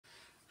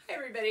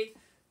everybody.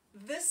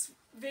 This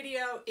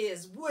video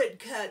is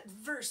woodcut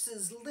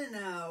versus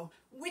lino.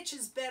 Which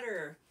is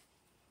better?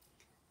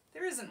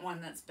 There isn't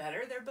one that's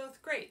better. They're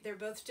both great. They're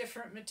both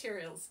different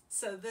materials.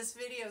 So this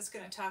video is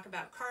going to talk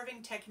about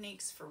carving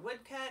techniques for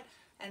woodcut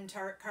and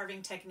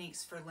carving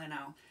techniques for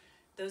lino.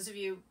 Those of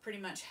you pretty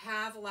much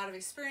have a lot of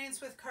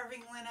experience with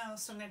carving lino,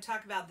 so I'm going to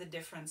talk about the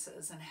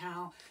differences and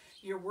how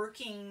your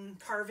working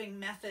carving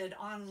method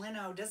on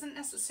lino doesn't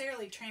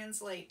necessarily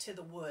translate to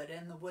the wood,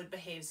 and the wood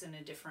behaves in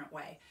a different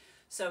way.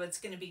 So it's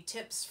going to be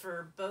tips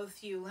for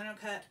both you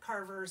Linocut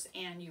carvers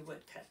and you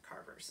woodcut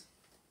carvers.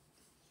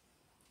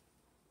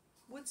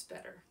 Wood's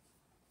better.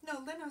 No,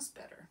 lino's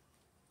better.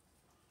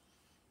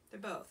 They're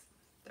both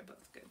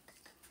good.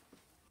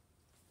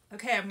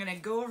 Okay, I'm going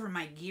to go over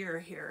my gear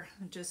here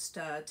just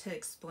to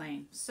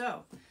explain.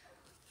 So,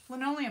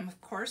 linoleum, of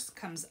course,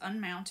 comes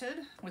unmounted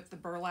with the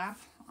burlap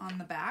on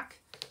the back,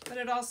 but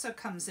it also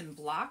comes in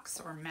blocks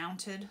or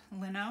mounted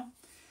lino.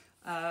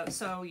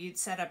 So you'd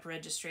set up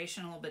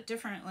registration a little bit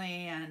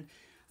differently, and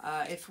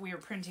if we were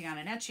printing on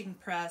an etching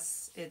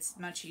press, it's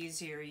much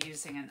easier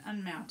using an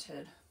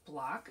unmounted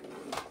block.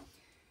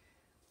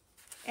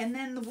 And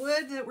then the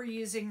wood that we're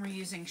using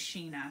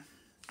Sheena.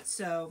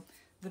 So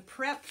the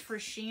prep for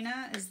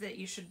Sheena is that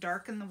you should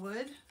darken the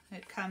wood.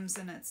 It comes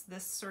in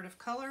this sort of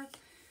color.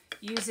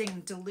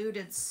 Using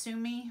diluted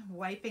sumi,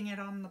 wiping it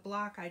on the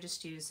block, I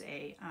just use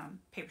a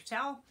paper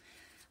towel.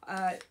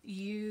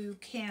 You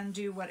can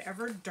do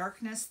whatever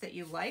darkness that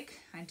you like.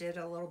 I did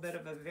a little bit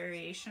of a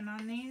variation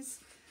on these.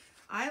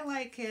 I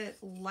like it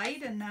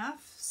light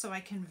enough so I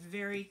can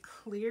very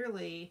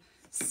clearly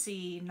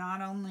see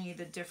not only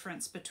the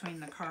difference between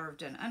the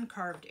carved and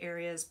uncarved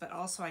areas, but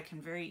also I can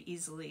very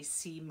easily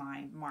see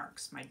my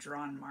marks, my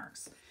drawn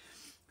marks.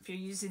 If you're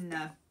using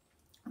the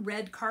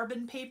red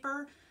carbon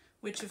paper,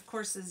 which of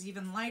course is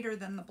even lighter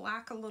than the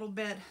black a little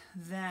bit,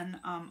 then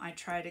I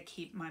try to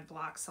keep my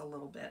blocks a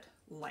little bit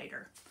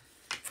lighter.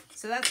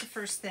 So that's the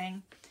first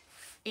thing.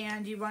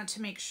 And you want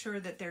to make sure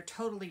that they're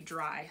totally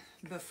dry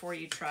before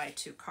you try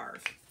to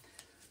carve.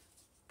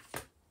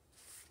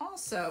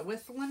 Also,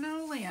 with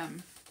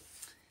linoleum,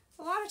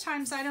 a lot of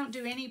times I don't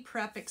do any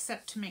prep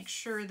except to make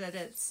sure that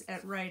it's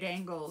at right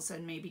angles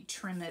and maybe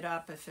trim it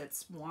up if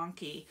it's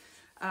wonky.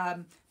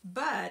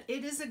 But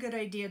it is a good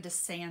idea to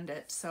sand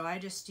it. So I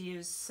just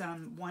use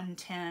some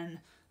 110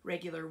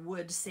 regular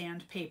wood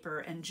sandpaper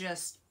and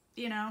just,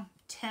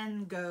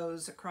 10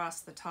 goes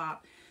across the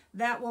top.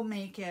 That will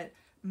make it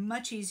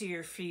much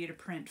easier for you to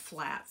print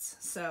flats.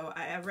 So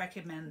I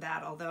recommend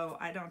that, although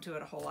I don't do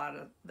it a whole lot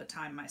of the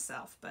time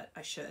myself, but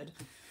I should.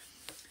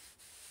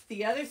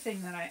 The other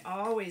thing that I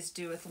always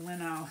do with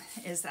lino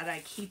is that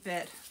I keep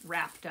it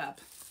wrapped up.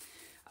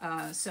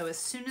 So as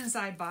soon as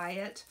I buy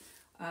it,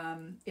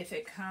 if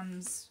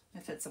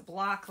it's a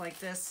block like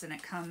this and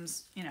it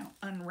comes,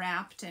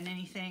 unwrapped and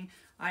anything,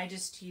 I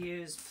just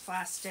use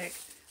plastic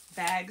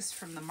bags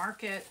from the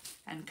market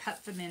and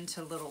cut them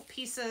into little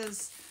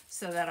pieces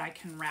so that I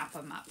can wrap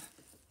them up.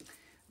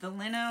 The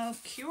lino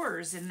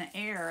cures in the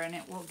air and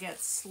it will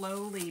get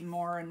slowly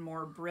more and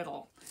more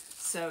brittle.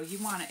 So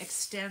you want to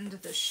extend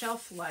the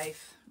shelf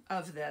life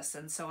of this,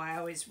 and so I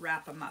always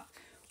wrap them up.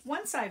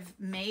 Once I've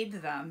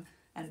made them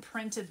and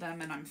printed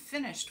them and I'm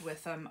finished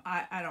with them,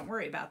 I don't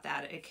worry about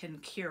that. It can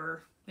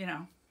cure,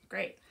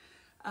 great.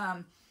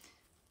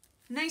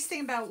 Nice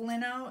thing about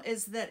lino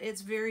is that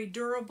it's very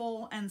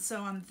durable, and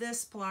so on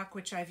this block,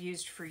 which I've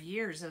used for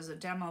years as a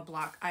demo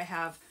block, I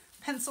have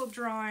pencil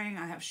drawing,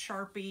 I have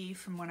Sharpie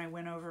from when I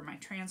went over my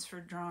transfer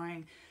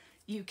drawing.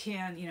 You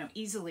can,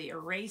 easily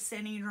erase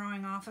any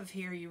drawing off of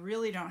here. You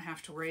really don't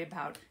have to worry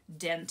about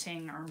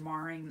denting or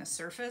marring the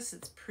surface.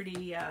 It's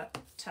pretty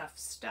tough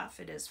stuff.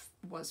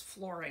 Was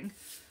flooring,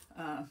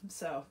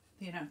 so,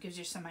 gives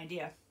you some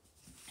idea.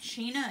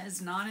 Sheena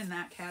is not in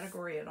that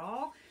category at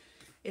all.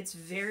 It's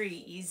very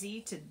easy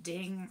to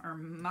ding or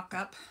muck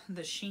up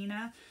the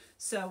Sheena.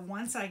 So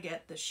once I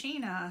get the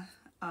Sheena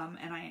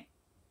and I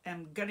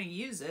am going to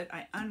use it,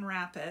 I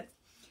unwrap it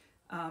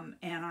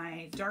and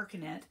I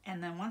darken it.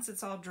 And then once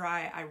it's all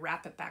dry, I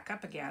wrap it back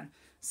up again.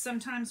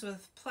 Sometimes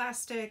with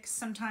plastic,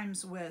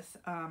 sometimes with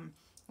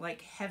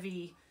like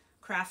heavy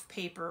craft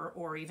paper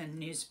or even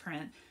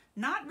newsprint.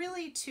 Not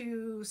really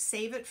to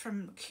save it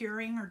from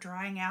curing or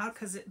drying out,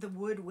 because the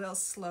wood will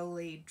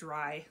slowly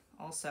dry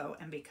also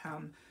and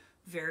become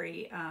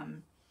very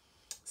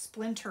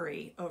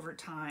splintery over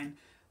time,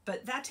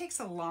 but that takes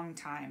a long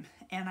time,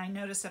 and I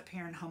notice up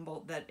here in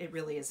Humboldt that it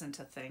really isn't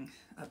a thing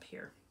up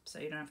here, so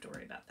you don't have to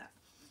worry about that.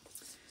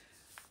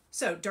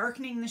 So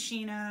darkening the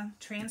Sheena,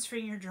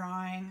 transferring your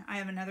drawing. I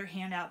have another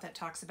handout that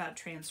talks about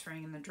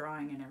transferring the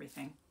drawing and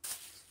everything.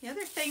 The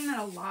other thing that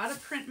a lot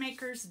of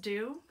printmakers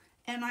do,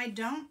 and I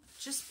don't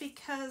just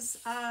because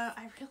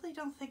I really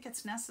don't think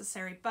it's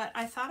necessary, but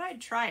I thought I'd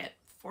try it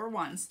for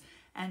once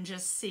and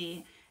just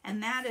see.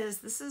 And that is,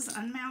 this is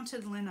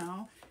unmounted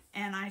lino,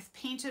 and I've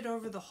painted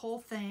over the whole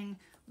thing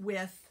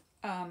with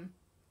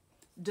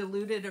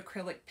diluted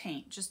acrylic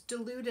paint. Just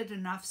diluted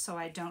enough so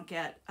I don't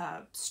get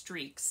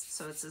streaks,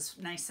 so it's as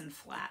nice and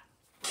flat.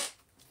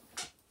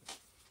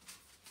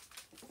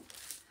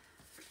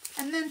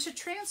 And then to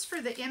transfer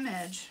the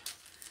image,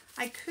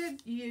 I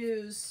could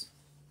use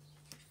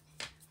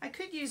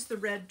the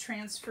red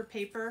transfer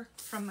paper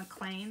from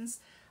McLean's,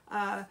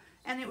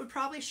 and it would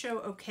probably show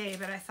okay,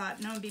 but I thought,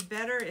 no, it'd be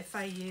better if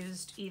I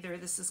used either,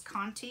 this is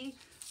Conti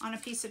on a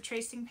piece of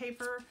tracing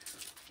paper,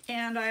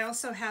 and I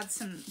also had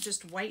some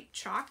just white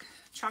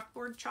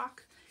chalkboard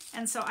chalk,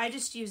 and so I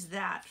just used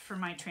that for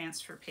my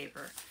transfer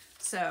paper.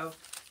 So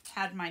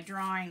had my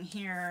drawing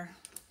here,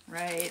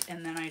 right,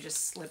 and then I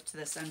just slipped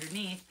this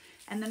underneath.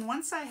 And then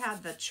once I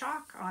had the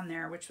chalk on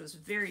there, which was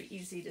very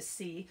easy to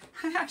see,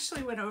 I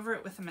actually went over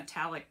it with a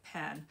metallic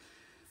pen,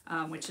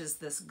 which is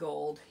this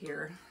gold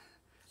here,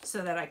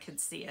 so that I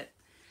could see it.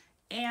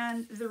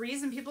 And the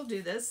reason people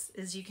do this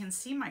is you can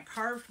see my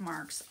carved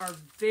marks are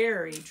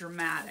very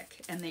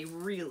dramatic and they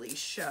really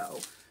show.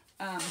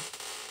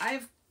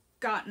 I've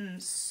gotten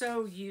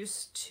so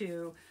used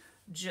to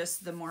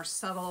just the more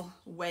subtle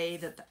way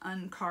that the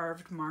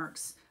uncarved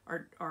marks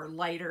are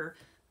lighter.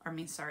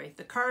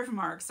 The carved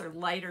marks are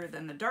lighter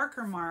than the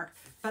darker mark,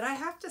 but I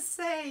have to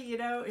say, you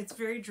know, it's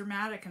very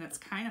dramatic and it's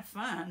kind of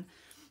fun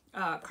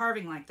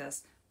carving like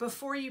this.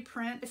 Before you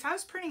print, if I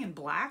was printing in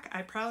black,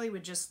 I probably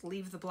would just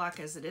leave the black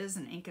as it is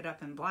and ink it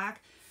up in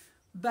black.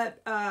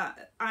 But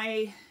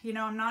I'm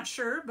not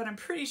sure, but I'm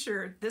pretty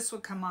sure this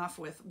would come off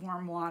with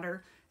warm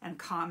water and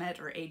Comet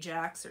or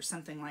Ajax or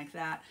something like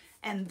that.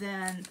 And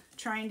then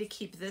trying to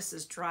keep this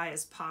as dry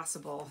as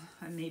possible.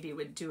 I maybe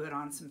would do it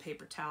on some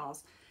paper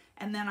towels.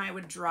 And then I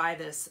would dry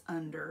this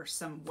under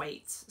some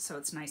weights so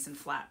it's nice and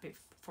flat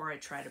before I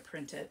try to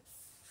print it.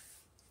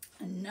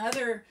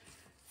 Another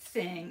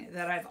thing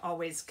that I've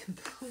always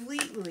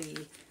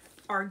completely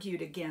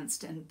argued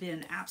against and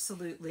been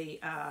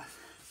absolutely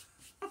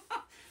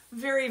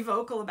very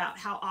vocal about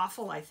how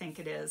awful I think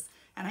it is,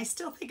 and I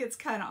still think it's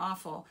kind of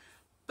awful,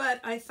 but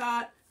I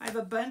thought I have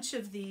a bunch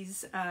of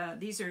these are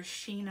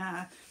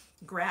Sheena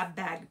grab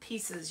bag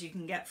pieces you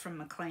can get from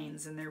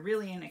McLean's, and they're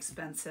really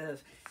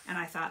inexpensive. And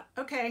I thought,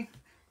 okay,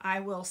 I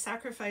will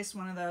sacrifice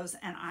one of those,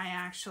 and I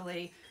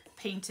actually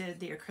painted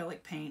the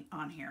acrylic paint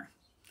on here.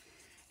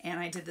 And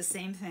I did the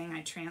same thing.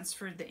 I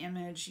transferred the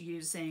image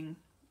using,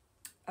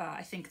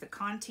 I think, the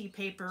Conti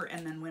paper,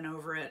 and then went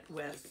over it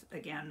with,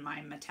 again,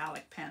 my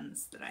metallic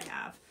pens that I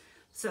have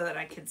so that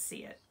I could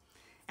see it.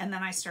 And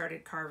then I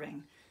started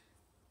carving.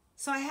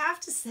 So I have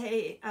to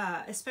say,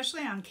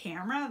 especially on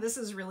camera, this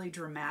is really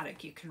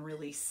dramatic. You can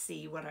really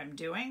see what I'm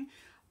doing.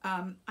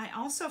 I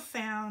also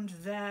found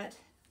that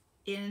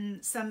in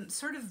some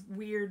sort of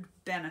weird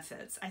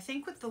benefits, I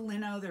think with the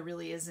lino, there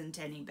really isn't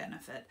any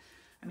benefit.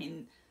 I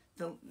mean,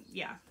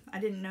 I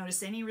didn't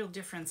notice any real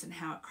difference in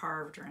how it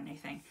carved or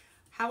anything.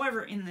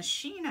 However, in the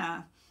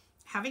Sheena,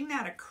 having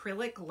that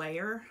acrylic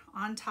layer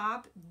on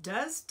top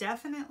does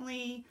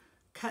definitely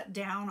cut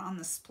down on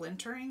the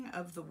splintering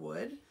of the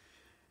wood.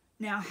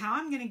 Now, how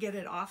I'm going to get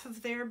it off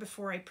of there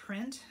before I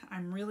print,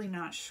 I'm really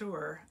not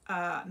sure.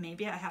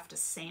 Maybe I have to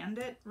sand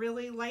it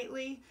really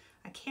lightly.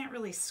 I can't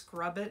really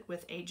scrub it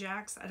with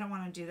Ajax. I don't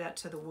want to do that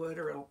to the wood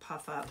or it'll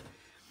puff up.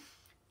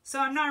 So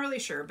I'm not really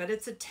sure, but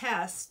it's a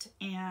test,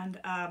 and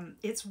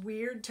it's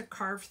weird to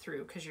carve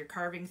through because you're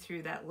carving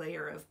through that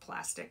layer of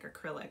plastic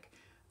acrylic.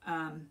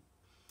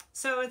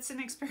 So it's an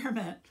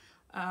experiment.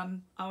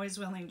 Always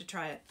willing to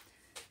try it.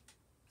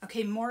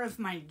 Okay, more of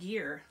my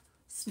gear.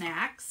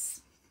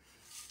 Snacks,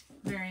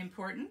 very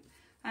important.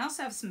 I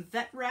also have some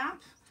vet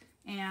wrap,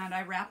 and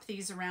I wrap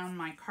these around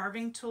my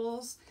carving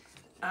tools.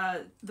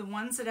 The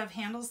ones that have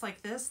handles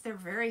like this, they're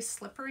very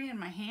slippery in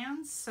my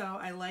hands, so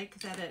I like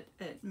that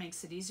it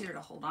makes it easier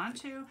to hold on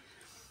to.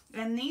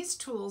 And these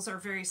tools are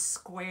very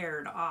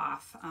squared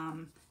off.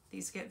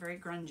 These get very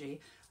grungy.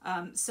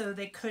 So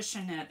they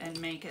cushion it and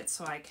make it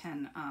so I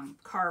can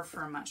carve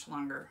for a much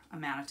longer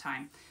amount of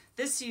time.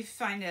 This you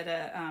find at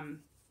a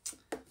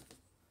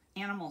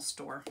animal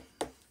store,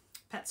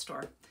 pet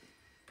store.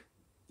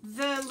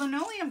 The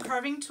linoleum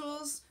carving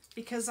tools,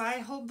 because I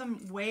hold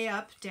them way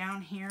up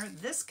down here,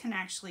 this can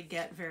actually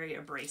get very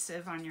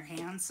abrasive on your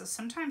hands. So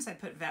sometimes I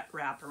put vet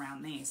wrap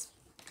around these.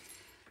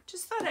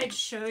 Just thought I'd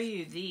show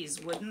you these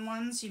wooden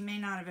ones. You may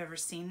not have ever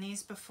seen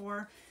these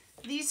before.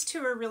 These two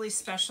are really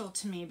special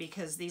to me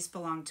because these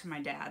belong to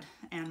my dad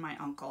and my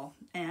uncle,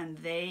 and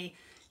they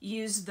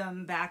used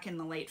them back in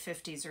the late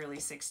 50s, early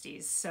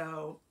 60s.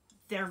 So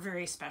they're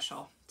very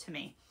special to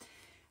me.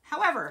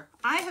 However,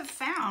 I have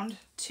found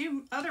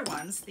two other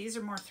ones. These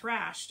are more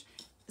thrashed.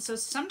 So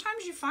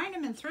sometimes you find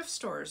them in thrift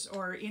stores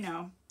or, you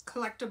know,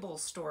 collectible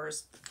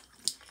stores.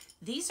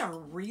 These are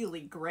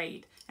really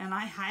great, and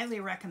I highly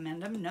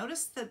recommend them.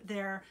 Notice that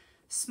they're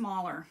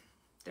smaller.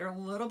 They're a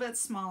little bit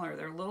smaller.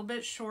 They're a little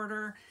bit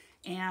shorter,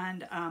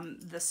 and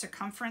the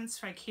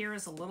circumference right here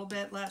is a little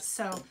bit less.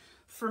 So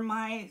for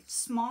my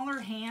smaller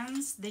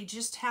hands, they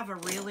just have a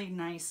really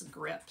nice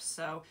grip.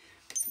 So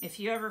if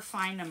you ever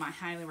find them, I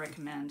highly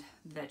recommend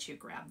that you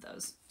grab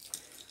those.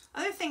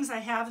 Other things I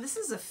have, this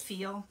is a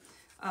feel.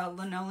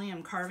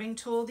 linoleum carving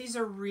tool. These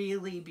are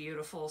really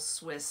beautiful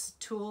Swiss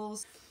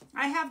tools.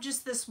 I have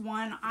just this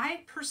one.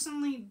 I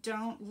personally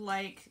don't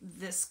like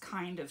this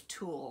kind of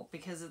tool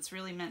because it's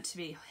really meant to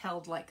be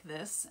held like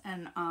this,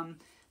 and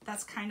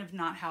that's kind of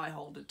not how I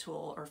hold a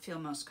tool or feel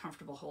most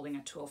comfortable holding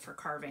a tool for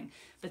carving.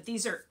 But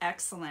these are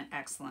excellent,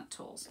 excellent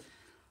tools.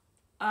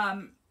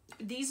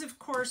 These, of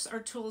course,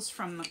 are tools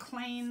from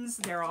McLean's.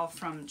 They're all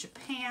from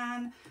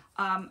Japan.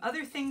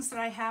 Other things that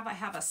I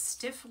have a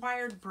stiff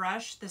wired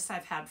brush. This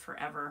I've had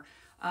forever.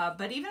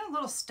 But even a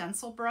little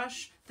stencil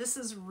brush. This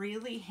is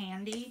really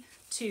handy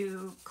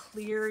to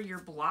clear your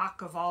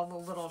block of all the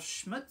little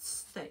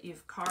schmutz that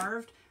you've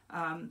carved,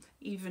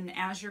 even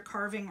as you're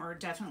carving or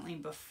definitely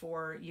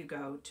before you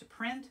go to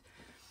print.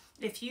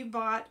 If you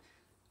bought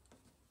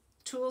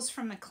tools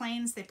from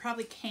McLean's, they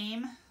probably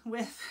came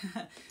with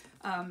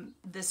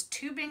this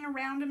tubing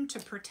around them to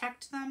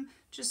protect them.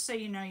 Just so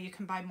you know, you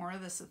can buy more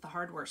of this at the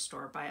hardware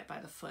store. Buy it by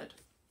the foot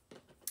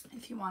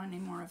if you want any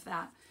more of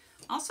that.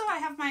 Also, I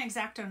have my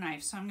X-Acto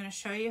knife, so I'm going to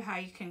show you how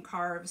you can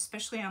carve,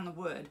 especially on the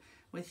wood,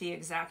 with the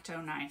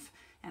X-Acto knife.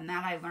 And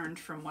that I learned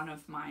from one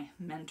of my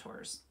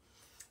mentors.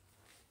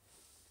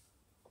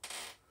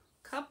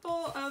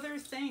 Couple other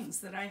things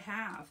that I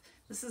have.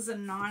 This is a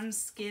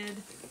non-skid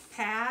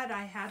pad.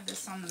 I had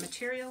this on the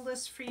material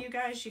list for you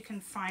guys. You can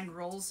find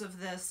rolls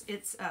of this.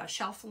 It's a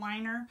shelf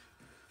liner,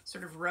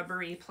 sort of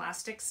rubbery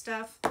plastic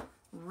stuff.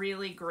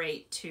 Really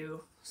great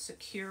to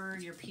secure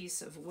your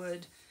piece of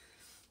wood.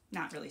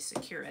 Not really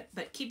secure it,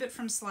 but keep it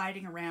from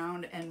sliding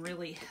around and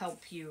really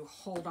help you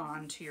hold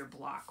on to your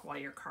block while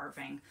you're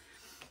carving.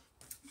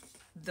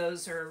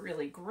 Those are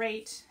really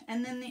great.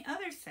 And then the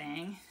other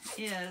thing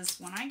is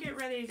when I get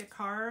ready to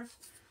carve,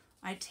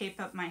 I tape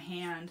up my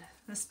hand.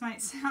 This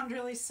might sound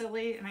really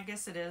silly, and I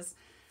guess it is,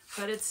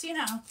 but it's, you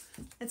know,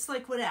 it's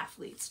like what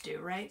athletes do,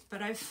 right?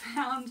 But I've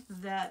found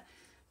that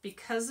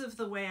because of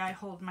the way I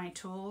hold my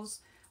tools,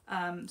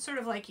 sort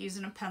of like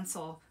using a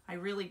pencil, I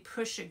really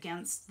push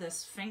against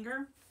this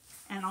finger.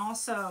 And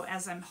also,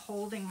 as I'm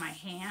holding my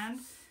hand,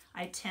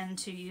 I tend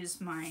to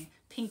use my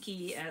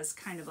pinky as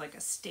kind of like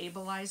a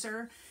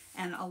stabilizer.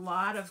 And a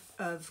lot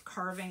of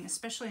carving,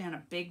 especially on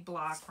a big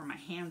block where my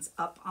hand's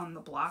up on the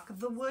block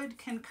of the wood,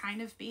 can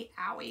kind of be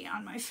owie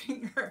on my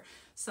finger.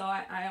 So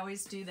I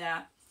always do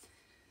that.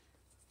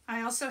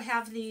 I also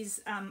have these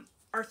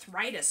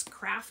arthritis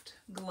craft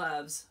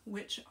gloves,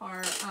 which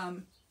are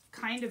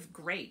kind of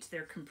great.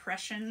 They're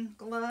compression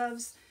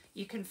gloves.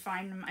 You can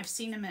find them. I've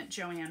seen them at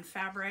Joann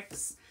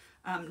Fabrics.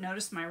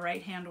 Notice my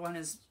right hand one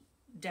is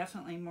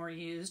definitely more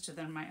used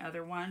than my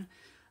other one.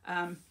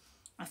 I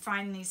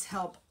find these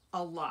help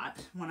a lot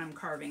when I'm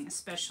carving,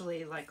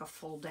 especially like a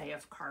full day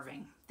of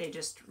carving. They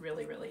just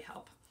really, really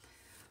help.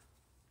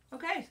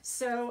 Okay,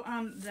 so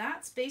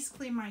that's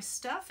basically my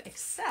stuff,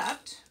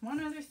 except one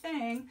other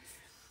thing.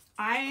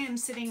 I am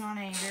sitting on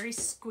a very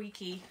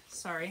squeaky,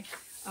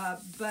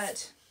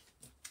 but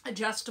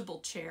adjustable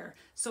chair.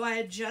 So I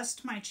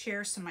adjust my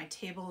chair so my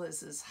table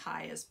is as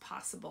high as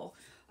possible.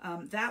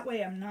 That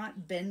way I'm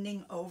not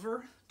bending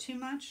over too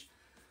much.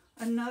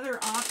 Another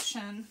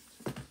option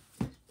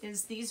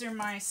is these are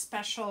my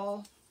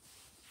special,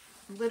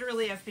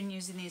 literally I've been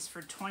using these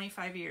for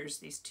 25 years,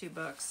 these two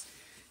books.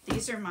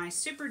 These are my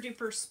super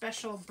duper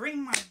special,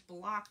 bring my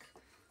block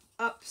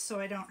up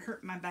so I don't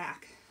hurt my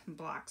back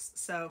blocks.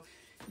 So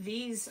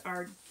these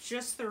are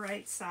just the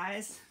right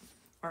size,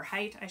 or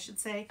height I should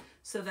say,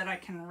 so that I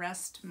can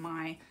rest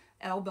my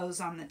elbows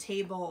on the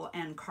table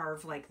and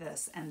carve like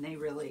this, and they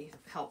really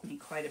help me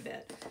quite a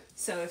bit.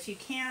 So if you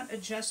can't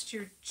adjust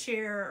your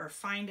chair or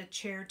find a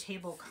chair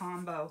table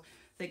combo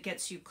that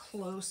gets you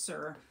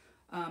closer,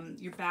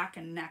 your back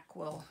and neck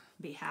will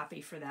be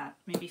happy for that.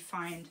 Maybe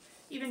find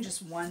even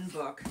just one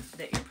book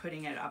that you're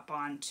putting it up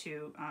on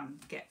to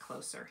get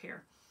closer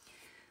here.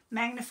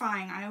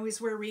 Magnifying, I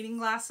always wear reading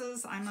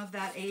glasses. I'm of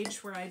that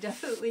age where I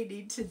definitely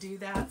need to do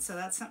that, so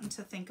that's something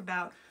to think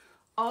about.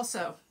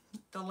 Also,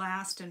 the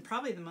last and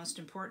probably the most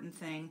important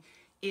thing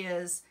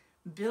is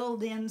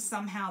build in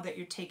somehow that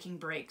you're taking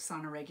breaks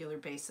on a regular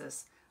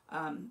basis.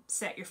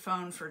 Set your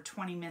phone for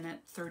 20-minute,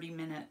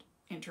 30-minute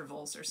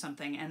intervals or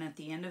something, and at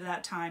the end of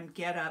that time,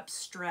 get up,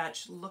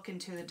 stretch, look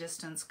into the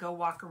distance, go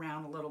walk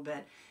around a little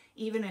bit,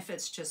 even if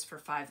it's just for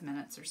 5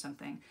 minutes or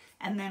something,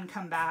 and then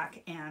come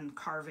back and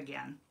carve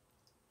again.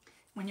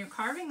 When you're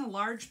carving a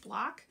large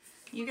block,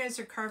 you guys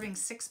are carving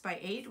 6 by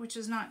 8, which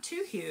is not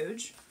too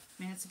huge.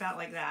 I mean, it's about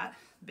like that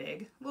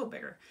big, a little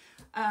bigger.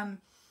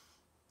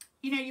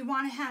 You know, you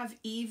want to have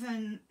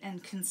even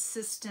and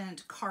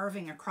consistent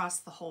carving across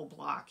the whole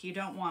block. You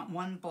don't want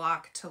one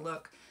block to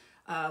look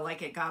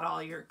like it got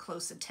all your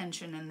close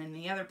attention and then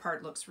the other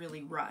part looks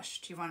really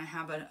rushed. You want to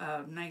have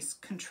a nice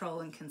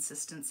control and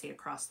consistency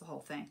across the whole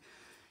thing.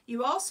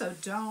 You also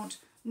don't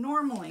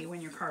normally,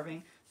 when you're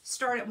carving,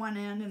 start at one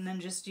end and then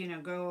just, you know,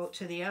 go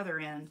to the other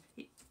end.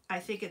 I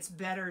think it's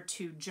better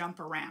to jump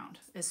around,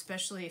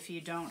 especially if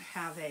you don't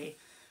have a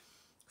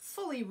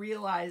fully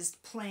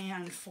realized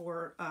plan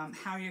for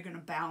how you're going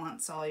to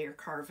balance all your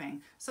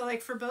carving. So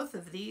like for both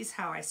of these,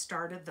 how I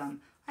started them,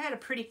 I had a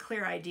pretty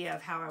clear idea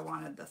of how I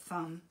wanted the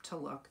thumb to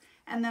look.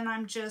 And then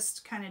I'm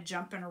just kind of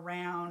jumping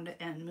around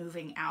and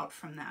moving out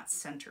from that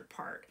center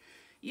part.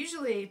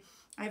 Usually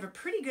I have a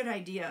pretty good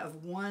idea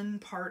of one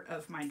part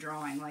of my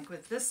drawing. Like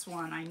with this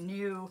one, I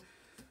knew,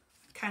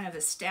 kind of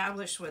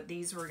established what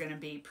these were going to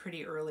be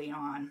pretty early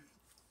on.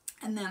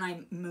 And then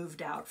I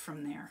moved out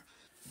from there.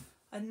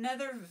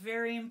 Another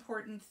very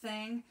important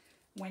thing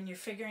when you're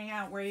figuring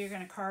out where you're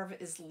going to carve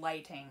is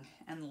lighting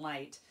and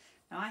light.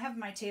 Now I have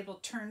my table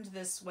turned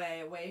this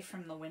way, away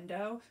from the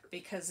window,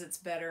 because it's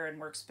better and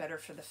works better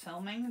for the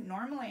filming.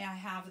 Normally I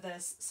have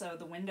this so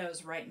the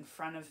window's right in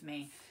front of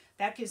me.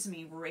 That gives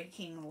me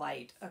raking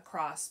light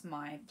across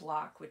my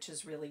block, which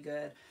is really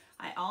good.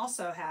 I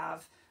also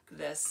have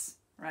this,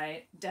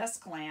 right,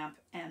 desk lamp,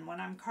 and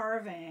when I'm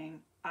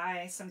carving,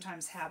 I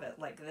sometimes have it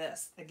like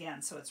this,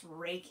 again, so it's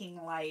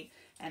raking light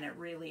and it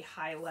really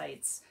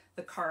highlights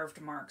the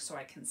carved mark so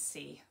I can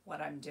see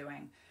what I'm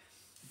doing.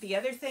 The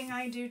other thing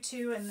I do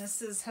too, and this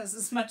has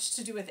as much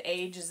to do with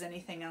age as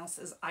anything else,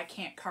 is I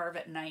can't carve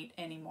at night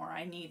anymore.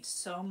 I need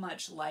so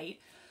much light.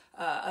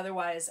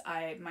 Otherwise,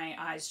 my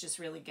eyes just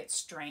really get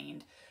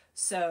strained.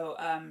 So,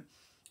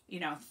 you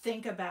know,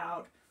 think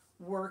about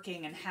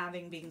working and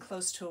being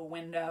close to a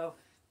window.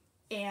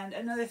 And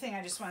another thing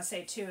I just want to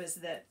say too is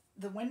that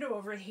the window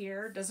over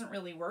here doesn't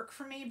really work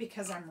for me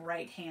because I'm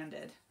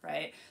right-handed,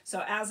 right?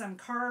 So as I'm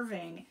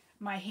carving,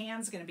 my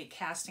hand's going to be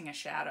casting a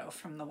shadow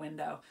from the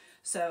window.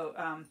 So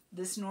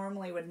this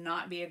normally would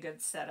not be a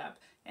good setup.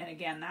 And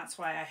again, that's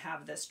why I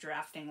have this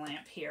drafting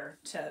lamp here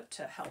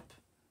to help.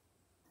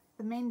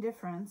 The main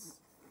difference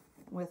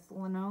with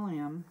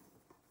linoleum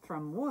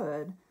from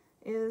wood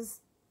is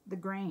the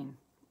grain,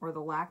 or the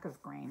lack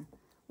of grain.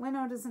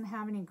 Lino doesn't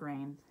have any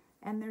grain,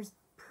 and there's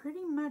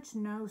pretty much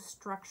no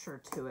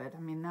structure to it. I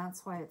mean,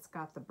 that's why it's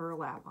got the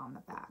burlap on the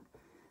back.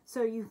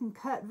 So you can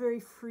cut very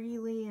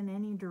freely in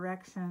any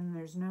direction.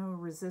 There's no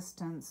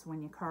resistance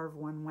when you carve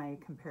one way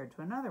compared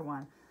to another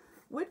one.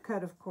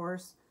 Woodcut, of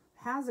course,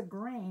 has a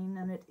grain,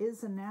 and it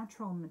is a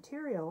natural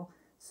material,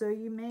 so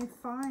you may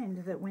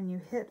find that when you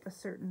hit a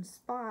certain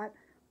spot,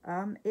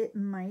 it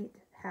might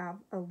have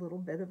a little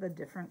bit of a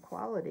different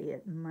quality.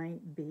 It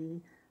might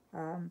be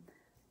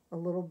a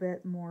little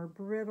bit more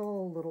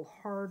brittle, a little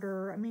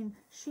harder. I mean,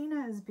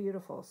 Sheena is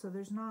beautiful, so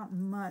there's not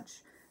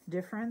much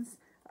difference,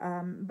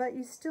 but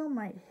you still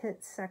might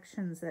hit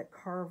sections that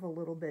carve a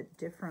little bit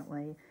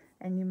differently,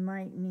 and you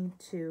might need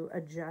to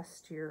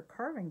adjust your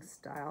carving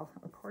style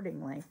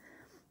accordingly.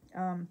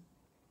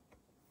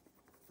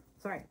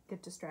 Sorry,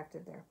 get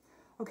distracted there.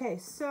 Okay,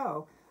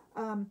 so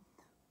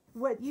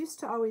what used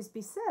to always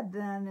be said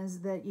then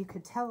is that you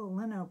could tell a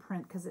lino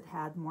print because it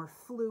had more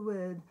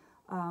fluid,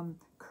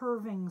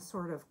 curving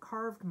sort of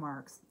carved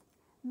marks.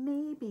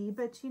 Maybe,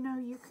 but you know,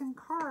 you can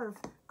carve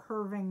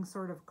curving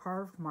sort of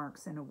carved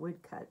marks in a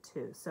woodcut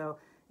too. So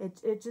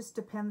it just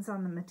depends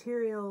on the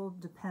material,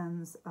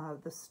 depends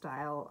the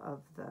style of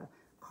the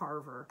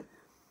carver.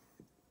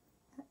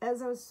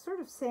 As I was sort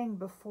of saying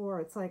before,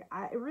 it's like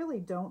I really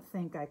don't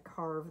think I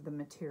carve the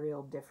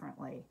material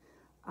differently.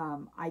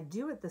 I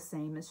do it the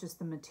same, it's just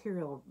the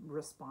material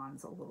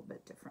responds a little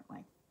bit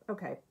differently.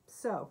 Okay,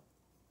 so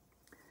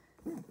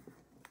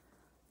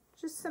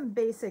just some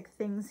basic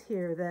things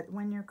here that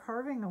when you're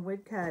carving a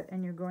woodcut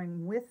and you're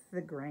going with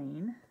the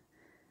grain,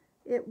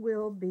 it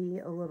will be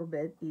a little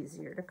bit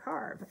easier to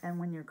carve. And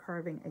when you're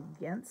carving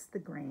against the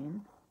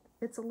grain,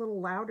 it's a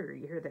little louder.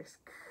 You hear this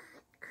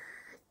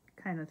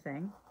kind of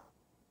thing.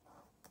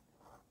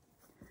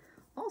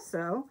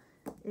 Also,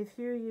 if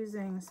you're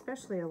using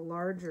especially a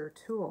larger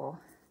tool,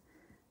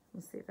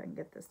 let's see if I can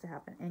get this to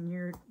happen, and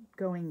you're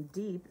going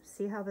deep,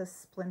 see how this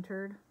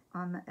splintered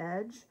on the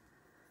edge?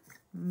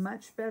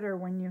 Much better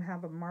when you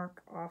have a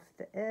mark off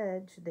the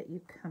edge that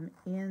you come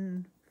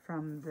in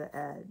from the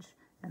edge,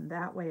 and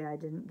that way I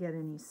didn't get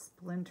any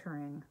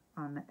splintering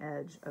on the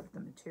edge of the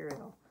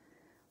material.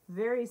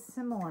 Very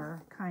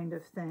similar kind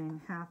of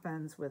thing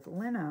happens with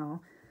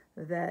lino,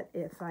 that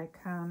if I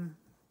come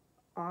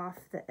off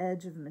the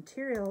edge of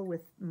material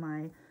with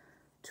my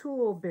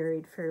tool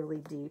buried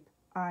fairly deep,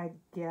 I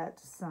get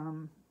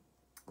some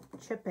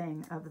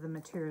chipping of the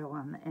material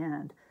on the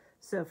end.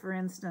 So for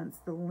instance,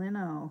 the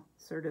lino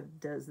sort of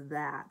does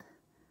that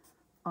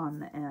on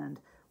the end,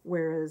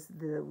 whereas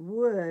the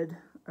wood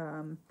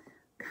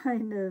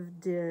kind of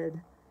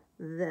did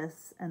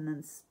this and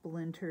then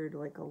splintered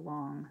like a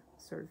long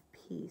sort of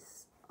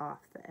piece off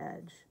the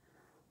edge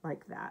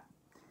like that.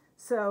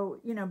 So,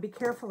 you know, be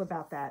careful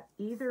about that.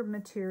 Either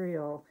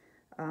material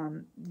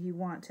you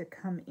want to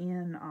come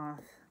in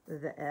off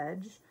the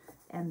edge,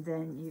 and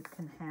then you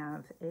can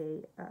have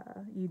a,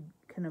 you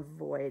can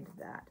avoid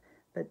that.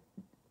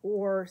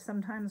 Or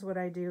sometimes what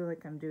I do,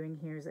 like I'm doing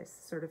here, is I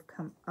sort of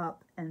come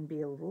up and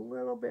be a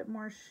little bit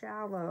more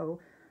shallow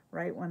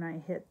right when I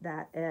hit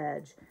that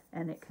edge,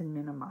 and it can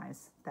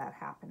minimize that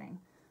happening.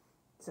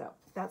 So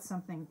that's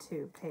something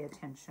to pay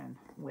attention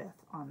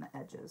with on the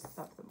edges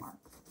of the mark,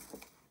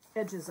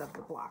 edges of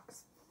the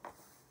blocks.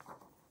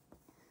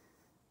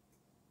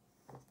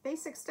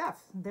 basic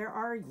stuff. There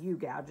are U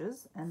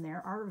gouges and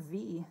there are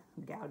V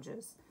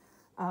gouges.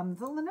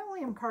 The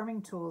linoleum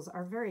carving tools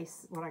are very,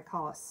 what I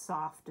call a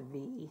soft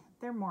V.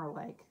 They're more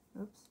like,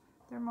 oops,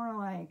 they're more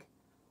like,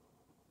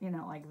 you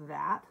know, like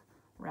that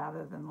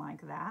rather than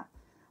like that.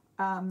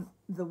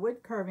 The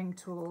wood carving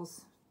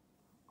tools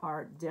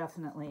are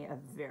definitely a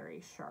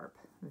very sharp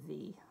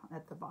V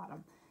at the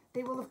bottom.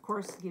 They will, of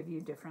course, give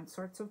you different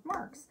sorts of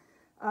marks.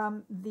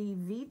 The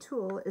V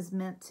tool is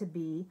meant to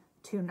be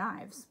two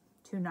knives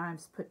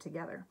put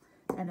together,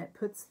 and it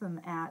puts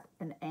them at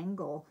an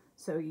angle.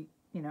 So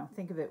you know,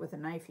 think of it with a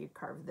knife, you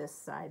carve this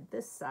side.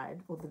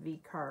 Well, the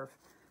V carve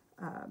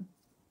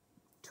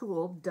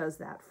tool does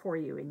that for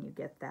you, and you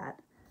get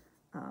that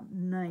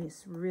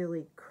nice,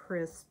 really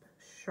crisp,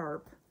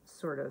 sharp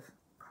sort of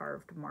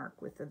carved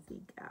mark with a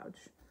V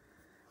gouge.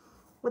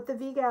 What the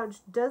V gouge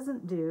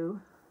doesn't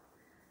do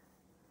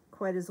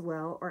quite as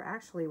well, or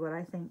actually what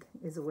I think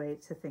is a way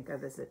to think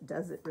of as it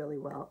does it really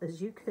well,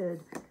 is you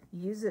could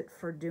use it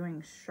for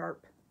doing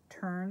sharp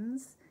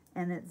turns,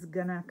 and it's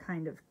gonna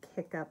kind of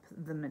kick up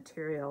the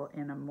material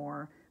in a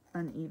more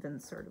uneven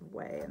sort of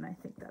way. And I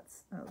think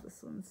that's, oh,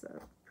 this one's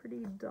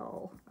pretty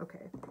dull.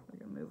 Okay, we're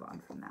gonna move on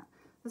from that.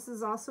 This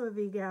is also a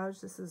V gouge.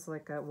 This is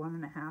like a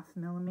 1.5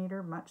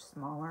 millimeter, much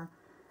smaller.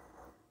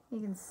 You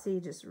can see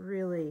just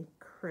really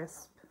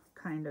crisp,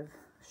 kind of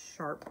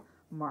sharp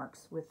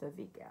marks with a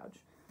V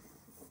gouge.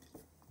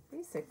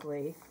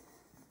 Basically,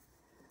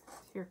 if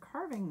you're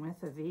carving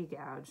with a V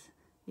gouge,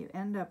 you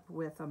end up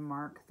with a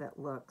mark that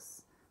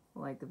looks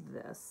like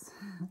this,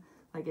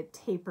 like it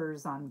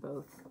tapers on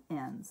both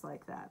ends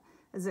like that,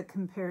 as it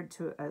compared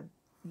to a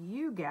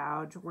U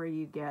gouge where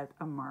you get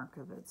a mark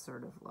that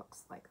sort of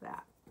looks like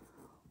that.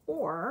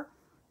 Or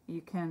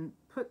you can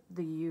put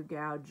the U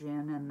gouge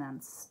in and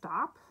then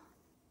stop,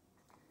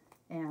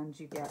 and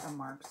you get a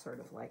mark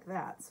sort of like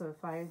that. So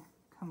if I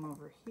come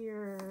over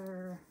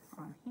here,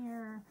 on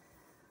here,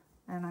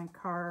 and I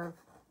carve,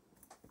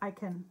 I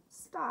can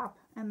stop,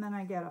 and then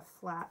I get a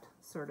flat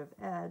sort of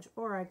edge,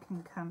 or I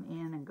can come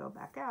in and go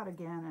back out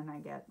again, and I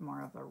get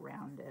more of a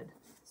rounded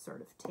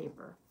sort of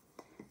taper.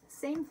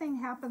 Same thing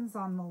happens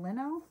on the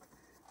lino,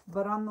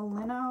 but on the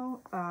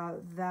lino,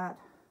 that,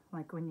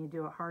 like when you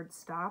do a hard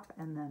stop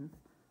and then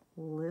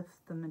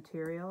lift the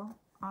material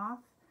off,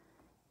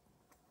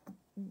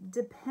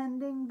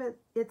 depending, but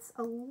it's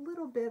a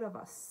little bit of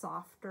a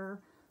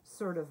softer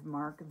sort of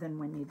mark than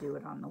when you do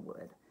it on the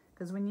wood.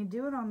 Because when you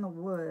do it on the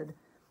wood,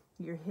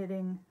 you're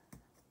hitting,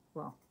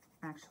 well,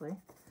 actually,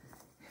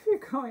 if you're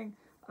going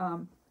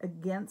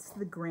against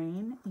the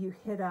grain, you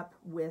hit up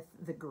with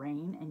the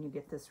grain and you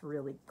get this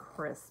really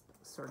crisp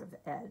sort of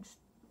edge.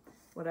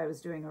 What I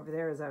was doing over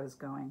there is I was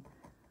going,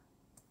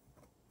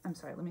 I'm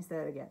sorry, let me say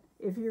that again.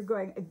 If you're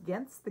going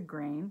against the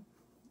grain,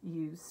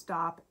 you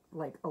stop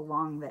like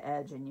along the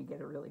edge and you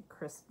get a really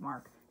crisp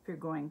mark. If you're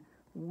going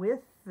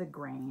with the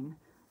grain,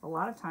 a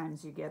lot of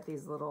times you get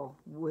these little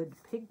wood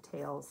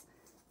pigtails,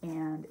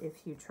 and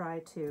if you try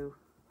to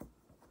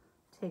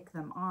take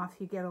them off,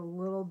 you get a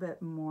little bit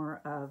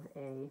more of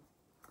a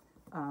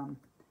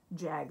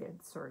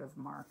jagged sort of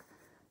mark.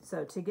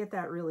 So to get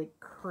that really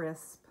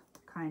crisp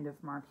kind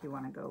of mark, you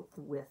want to go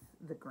with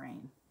the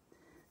grain.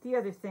 The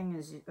other thing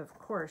is, of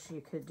course,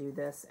 you could do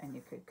this and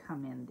you could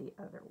come in the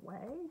other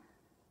way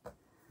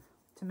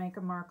to make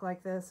a mark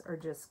like this, or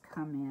just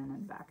come in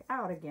and back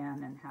out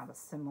again and have a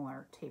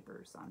similar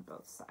tapers on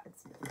both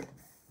sides.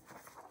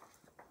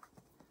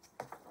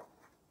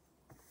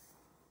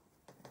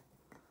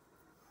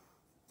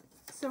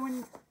 So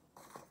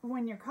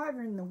when you're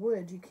carving the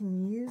wood, you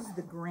can use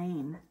the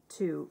grain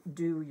to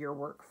do your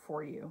work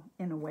for you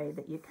in a way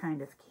that you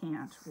kind of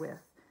can't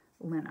with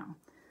lino.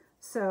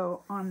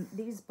 So on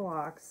these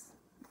blocks,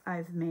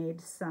 I've made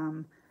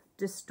some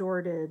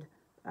distorted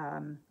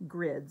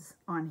grids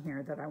on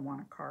here that I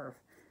want to carve.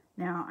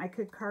 Now I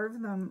could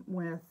carve them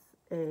with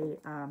a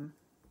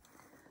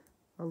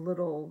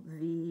little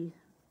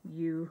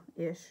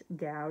VU-ish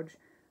gouge,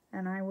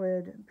 and I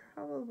would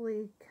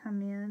probably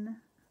come in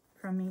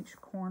from each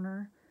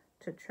corner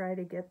to try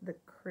to get the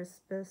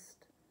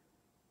crispest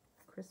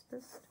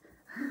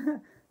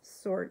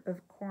sort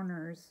of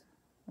corners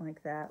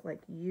like that,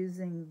 like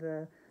using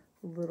the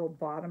little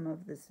bottom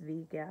of this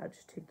V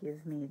gouge to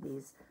give me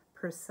these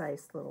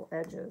precise little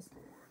edges.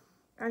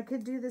 I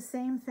could do the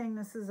same thing.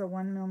 This is a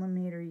 1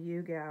 millimeter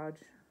U gouge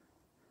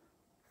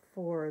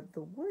for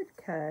the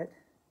woodcut,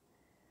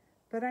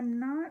 but I'm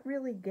not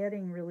really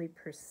getting really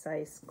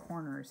precise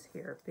corners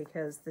here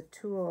because the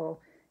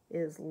tool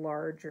is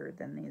larger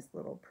than these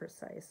little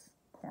precise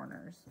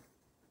corners.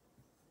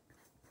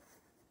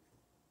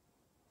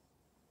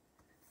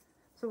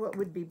 So what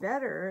would be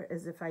better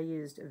is if I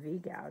used a V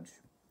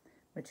gouge,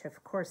 which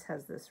of course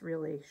has this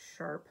really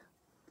sharp,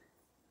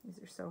 these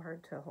are so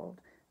hard to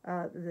hold,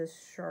 this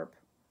sharp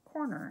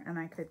corner, and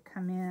I could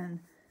come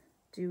in,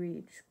 do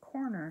each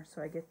corner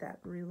so I get that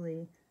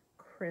really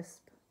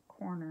crisp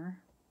corner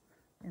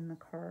in the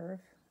carve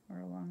or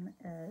along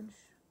the edge.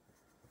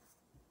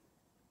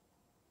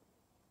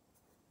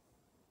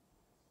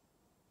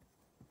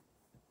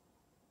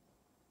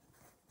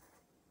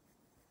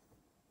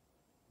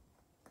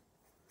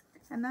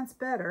 and that's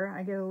better.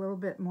 I get a little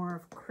bit more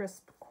of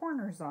crisp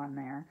corners on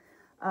there.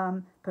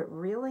 But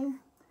really,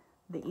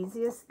 the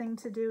easiest thing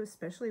to do,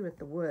 especially with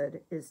the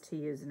wood, is to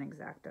use an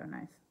X-Acto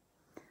knife.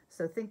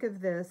 So think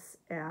of this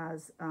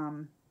as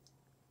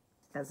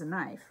a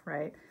knife,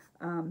 right?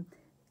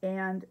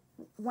 And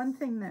one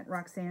thing that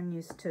Roxanne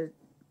used to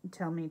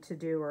tell me to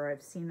do, or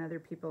I've seen other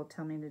people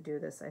tell me to do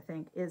this, I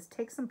think, is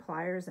take some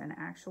pliers and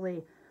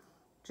actually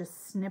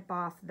just snip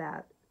off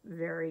that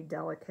very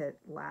delicate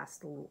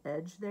last little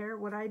edge there.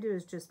 What I do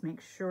is just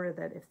make sure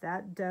that if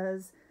that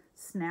does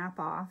snap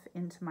off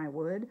into my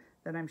wood,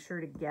 that I'm sure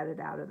to get it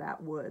out of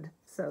that wood,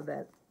 so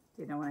that,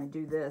 you know, when I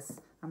do this,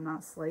 I'm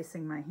not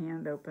slicing my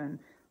hand open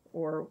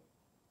or,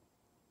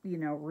 you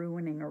know,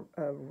 ruining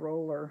a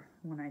roller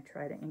when I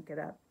try to ink it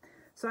up.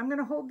 So I'm going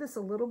to hold this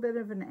a little bit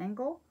of an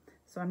angle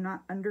so I'm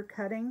not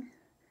undercutting,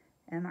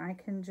 and I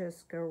can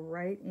just go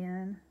right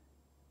in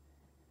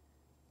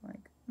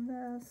like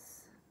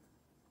this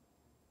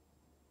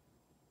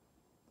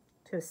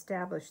to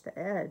establish the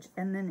edge.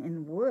 And then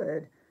in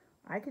wood,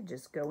 I could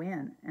just go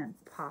in and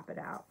pop it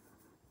out.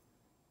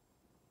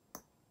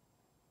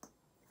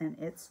 And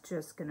it's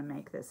just going to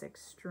make this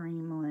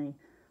extremely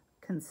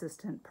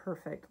consistent,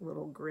 perfect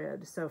little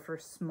grid. So for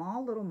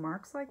small little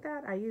marks like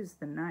that, I use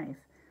the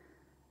knife,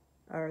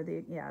 or the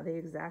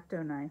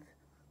X-Acto knife.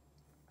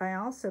 I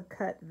also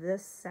cut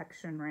this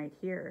section right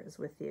here is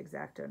with the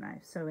X-Acto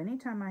knife. So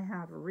anytime I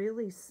have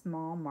really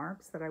small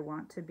marks that I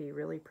want to be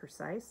really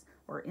precise,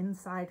 or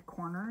inside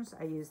corners,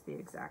 I use the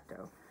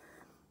X-Acto.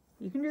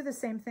 You can do the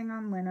same thing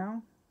on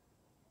lino.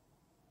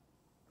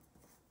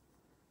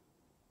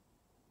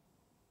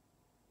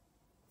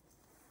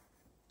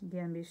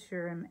 Again, be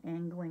sure I'm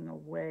angling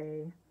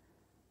away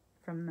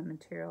from the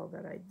material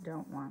that I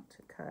don't want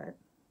to cut.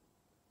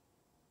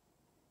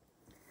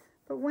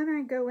 But when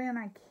I go in,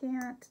 I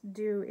can't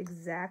do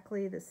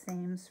exactly the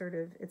same sort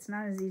of, it's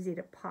not as easy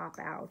to pop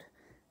out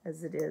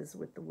as it is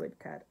with the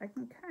woodcut. I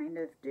can kind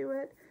of do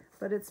it,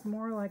 but it's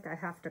more like I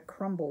have to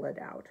crumble it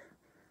out.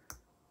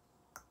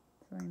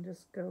 So I can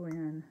just go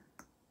in.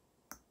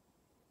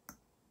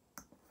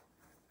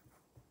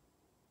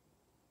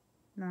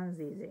 Not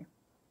as easy.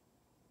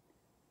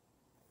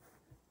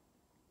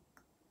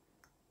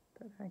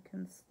 But I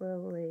can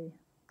slowly,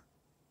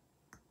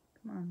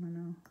 come on,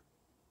 Lino.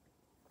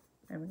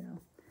 There we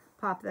go.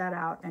 Pop that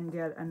out and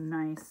get a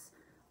nice,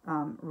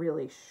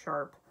 really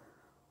sharp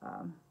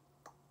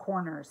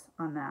corners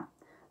on that.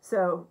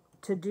 So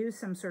to do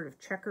some sort of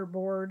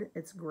checkerboard,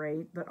 it's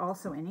great, but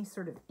also any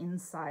sort of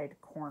inside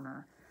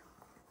corner.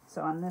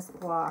 So on this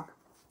block,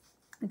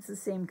 it's the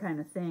same kind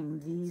of thing.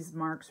 These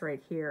marks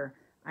right here,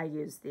 I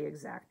use the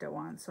X-Acto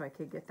on so I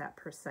could get that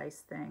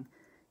precise thing.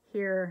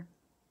 Here,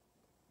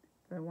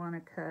 if I want to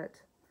cut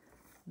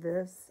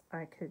this,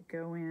 I could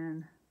go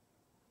in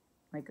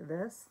like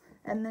this,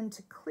 and then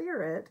to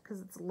clear it,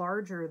 because it's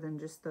larger than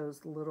just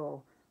those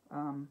little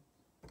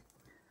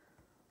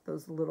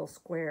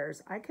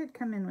squares, I could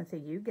come in with a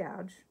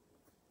U-gouge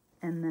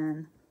and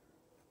then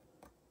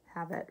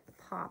have it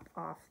pop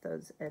off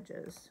those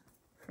edges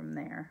from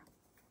there.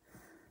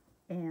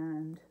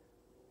 And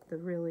the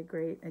really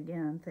great,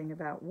 again, thing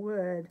about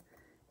wood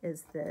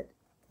is that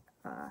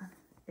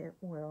it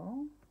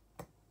will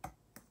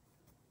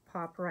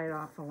pop right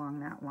off along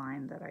that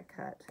line that I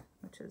cut,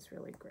 which is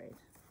really great.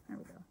 There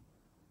we go.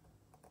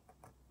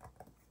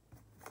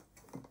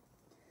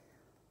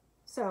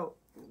 So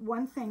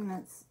one thing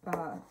that's,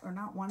 or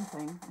not one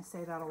thing, I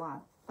say that a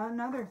lot.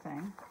 Another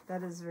thing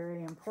that is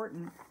very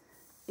important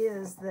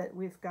is that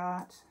we've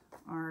got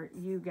our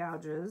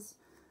U-gouges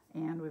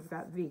and we've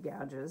got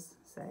V-gouges,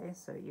 say,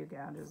 so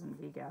U-gouges and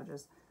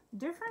V-gouges.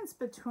 Difference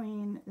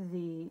between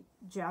the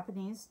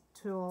Japanese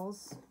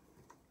tools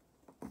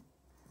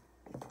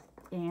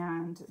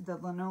and the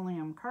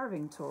linoleum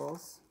carving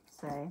tools,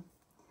 say,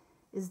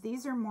 is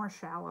these are more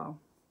shallow.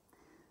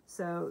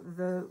 So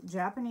the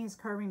Japanese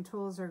carving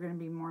tools are going to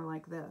be more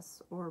like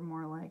this or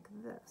more like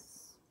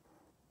this.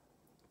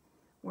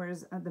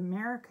 Whereas the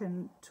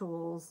American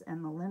tools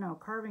and the lino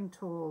carving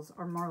tools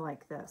are more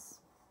like this.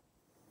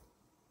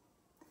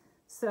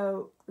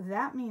 So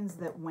that means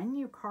that when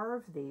you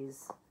carve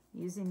these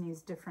using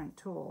these different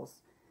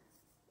tools,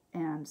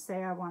 and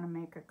say I want to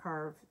make a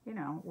carve, you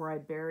know, where I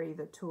bury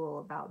the tool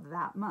about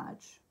that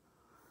much,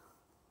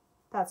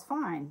 that's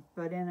fine.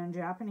 But in a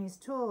Japanese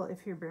tool,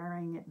 if you're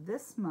burying it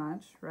this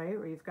much, right,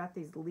 where you've got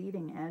these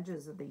leading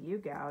edges of the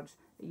U-gouge,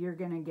 you're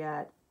going to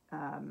get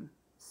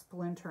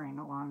splintering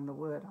along the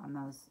wood on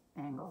those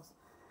angles.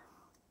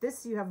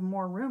 This, you have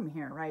more room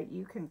here, right?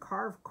 You can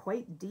carve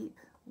quite deep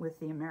with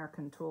the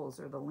American tools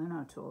or the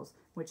lino tools,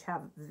 which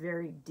have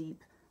very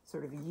deep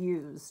sort of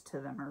U's to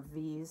them or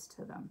V's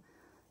to them.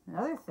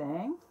 Another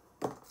thing,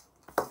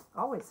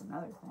 always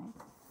another thing,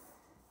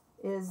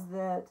 is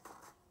that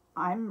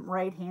I'm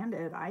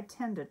right-handed. I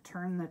tend to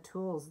turn the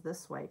tools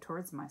this way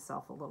towards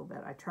myself a little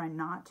bit. I try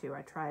not to.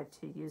 I try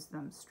to use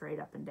them straight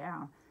up and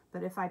down.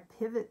 But if I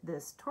pivot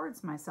this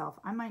towards myself,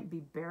 I might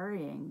be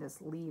burying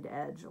this lead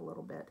edge a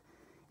little bit,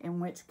 in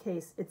which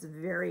case it's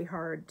very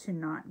hard to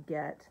not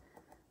get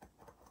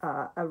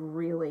a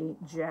really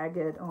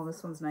jagged, oh,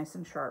 this one's nice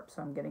and sharp,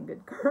 so I'm getting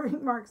good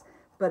carving marks,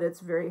 but it's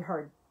very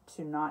hard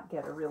to not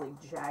get a really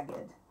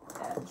jagged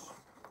edge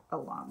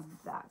along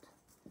that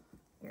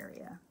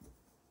area.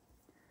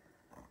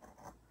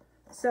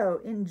 So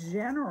in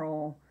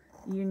general,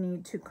 you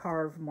need to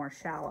carve more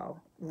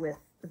shallow with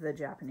the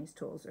Japanese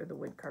tools or the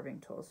wood carving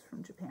tools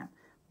from Japan.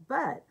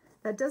 But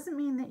that doesn't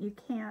mean that you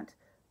can't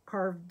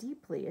carve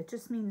deeply. It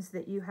just means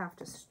that you have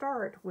to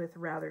start with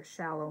rather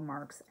shallow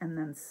marks and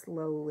then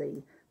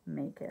slowly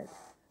make it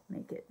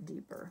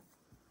deeper.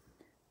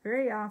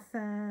 Very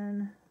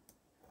often,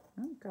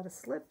 oh, got a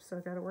slip, so I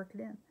got to work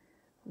it in.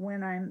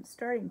 When I'm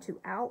starting to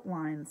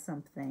outline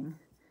something,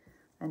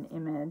 an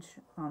image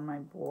on my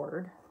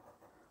board,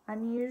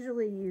 I'm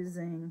usually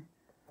using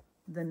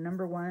the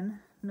number 1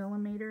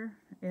 millimeter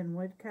in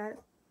Woodcut,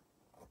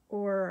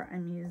 or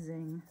I'm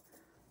using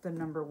the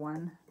number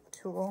 1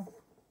 tool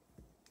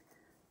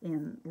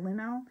in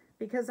Lino,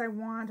 because I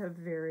want a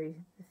very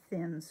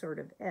thin sort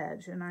of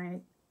edge, and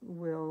I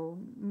will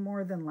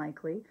more than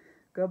likely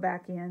go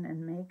back in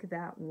and make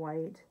that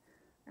white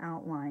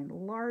outline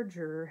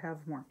larger,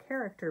 have more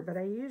character, but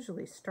I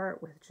usually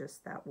start with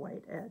just that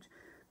white edge,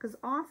 because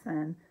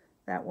often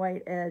that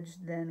white edge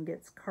then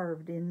gets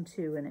carved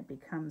into and it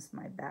becomes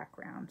my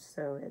background.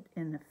 So it,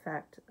 in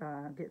effect,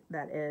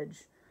 that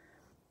edge,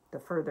 the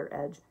further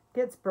edge,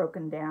 gets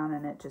broken down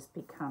and it just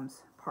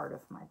becomes part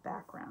of my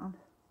background.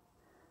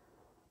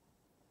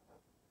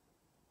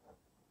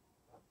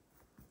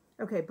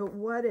 Okay, but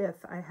what if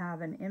I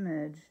have an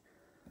image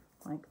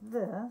like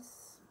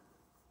this?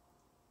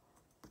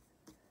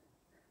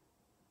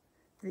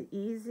 The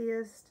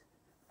easiest,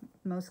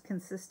 most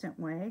consistent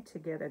way to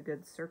get a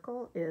good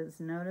circle is,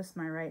 notice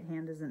my right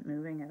hand isn't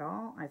moving at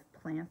all. I've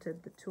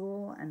planted the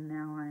tool and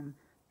now I'm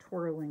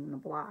twirling the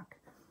block.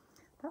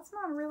 That's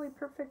not really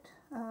perfect.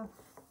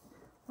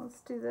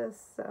 Let's do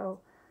this so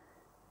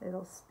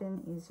it'll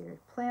spin easier.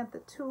 Plant the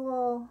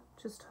tool,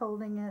 just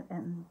holding it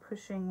and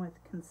pushing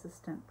with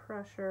consistent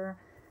pressure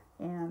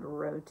and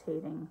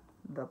rotating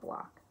the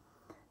block.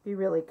 Be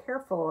really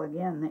careful,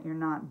 again, that you're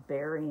not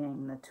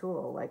burying the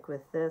tool. Like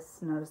with this,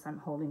 notice I'm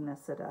holding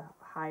this at a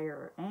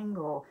higher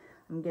angle.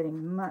 I'm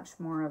getting much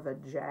more of a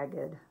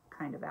jagged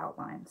kind of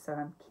outline. So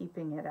I'm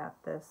keeping it at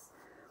this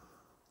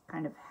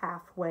kind of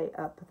halfway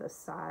up the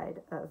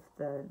side of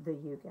the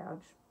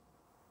U-gouge.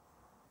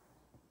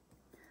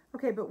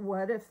 Okay, but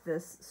what if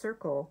this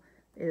circle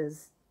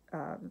is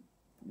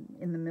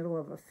in the middle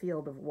of a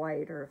field of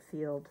white, or a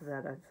field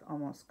that I've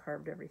almost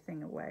carved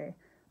everything away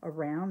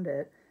around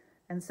it?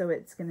 And so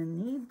it's going to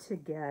need to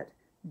get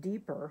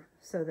deeper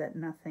so that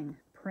nothing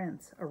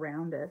prints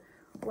around it.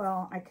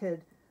 Well, I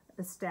could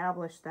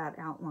establish that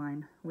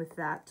outline with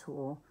that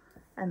tool,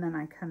 and then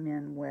I come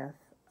in with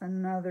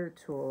another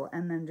tool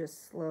and then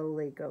just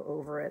slowly go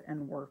over it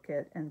and work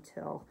it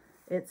until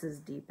it's as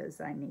deep as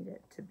I need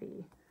it to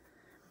be.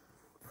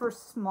 For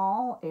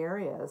small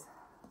areas,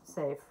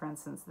 say for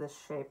instance this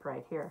shape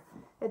right here,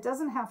 it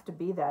doesn't have to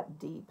be that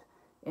deep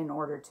in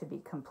order to be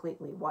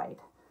completely white.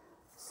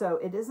 So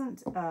it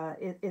isn't,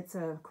 it's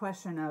a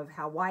question of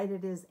how wide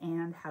it is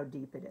and how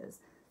deep it is.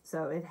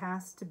 So it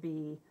has to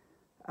be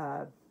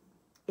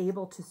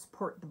able to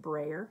support the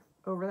brayer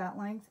over that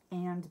length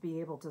and be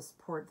able to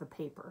support the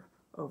paper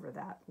over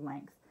that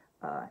length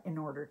in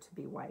order to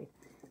be white.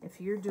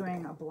 If you're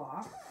doing a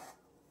block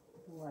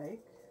like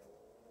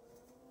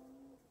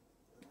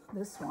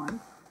this one,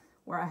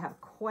 where I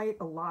have quite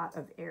a lot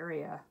of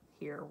area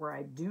here where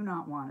I do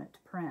not want it to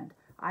print,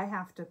 I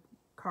have to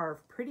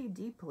carve pretty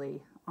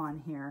deeply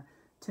on here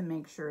to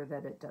make sure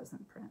that it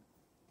doesn't print.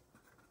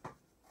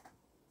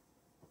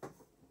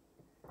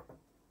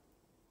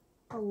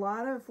 A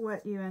lot of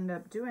what you end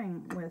up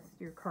doing with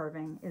your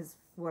carving is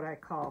what I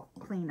call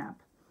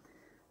cleanup.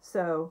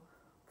 So,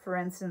 for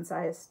instance,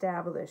 I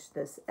established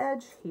this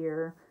edge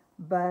here,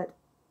 but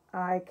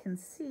I can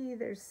see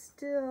there's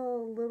still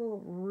a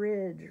little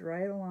ridge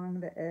right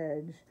along the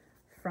edge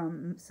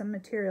from some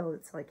material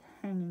that's like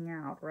hanging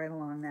out right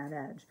along that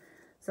edge.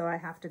 So I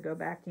have to go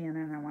back in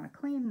and I want to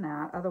clean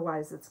that,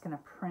 otherwise it's going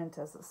to print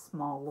as a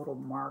small little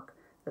mark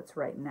that's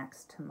right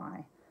next to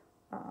my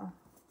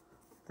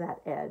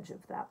that edge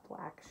of that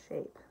black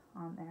shape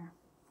on there.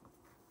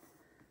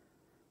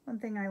 One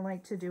thing I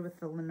like to do with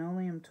the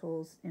linoleum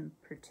tools in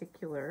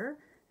particular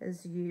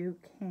is you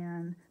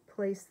can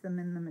place them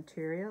in the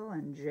material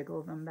and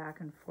jiggle them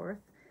back and forth.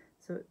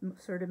 So it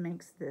sort of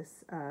makes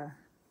this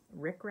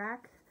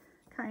rickrack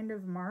kind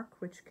of mark,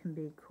 which can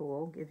be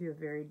cool, give you a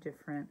very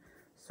different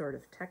sort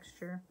of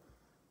texture.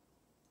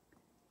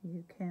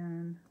 You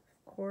can,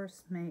 of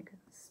course, make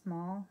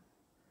small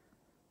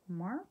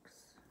marks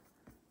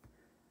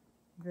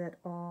that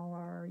all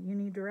are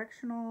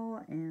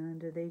unidirectional,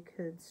 and they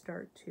could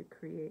start to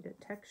create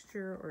a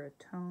texture or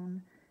a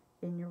tone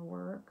in your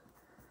work.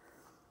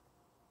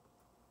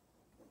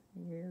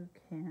 You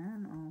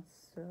can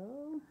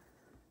also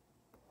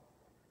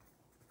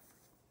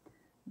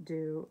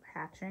do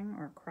hatching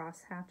or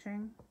cross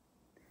hatching.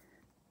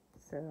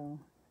 So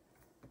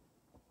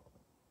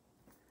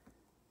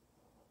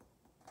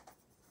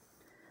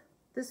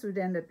This would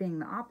end up being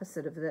the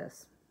opposite of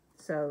this.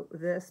 So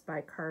this,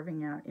 by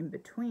carving out in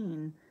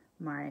between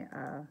my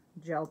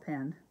gel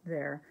pen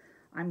there,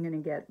 I'm going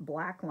to get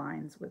black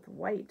lines with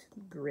white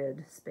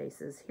grid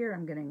spaces. Here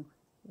I'm getting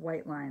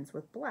white lines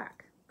with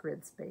black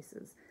grid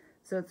spaces.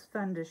 So it's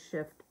fun to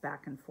shift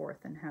back and forth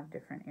and have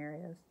different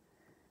areas.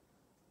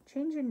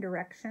 Changing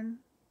direction,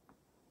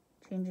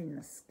 changing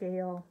the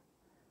scale,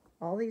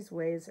 all these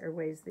ways are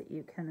ways that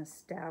you can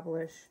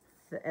establish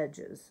the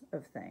edges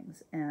of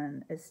things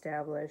and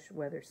establish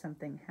whether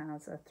something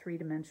has a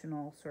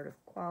three-dimensional sort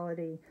of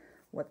quality,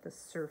 what the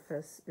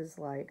surface is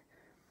like.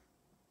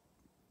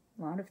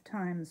 A lot of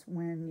times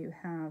when you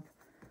have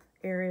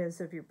areas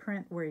of your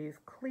print where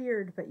you've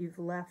cleared but you've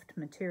left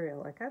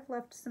material, like I've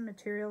left some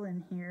material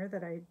in here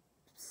that I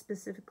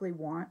specifically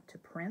want to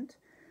print,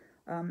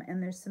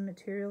 and there's some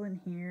material in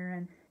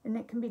here, and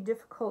it can be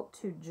difficult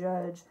to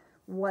judge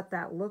what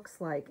that looks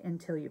like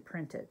until you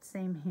print it.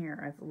 Same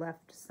here, I've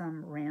left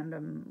some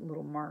random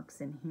little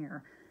marks in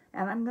here,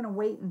 and I'm going to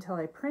wait until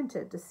I print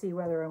it to see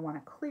whether I want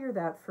to clear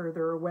that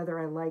further or whether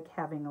I like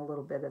having a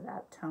little bit of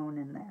that tone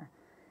in there.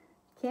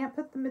 Can't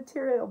put the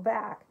material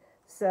back,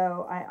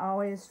 so I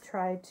always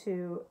try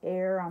to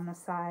err on the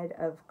side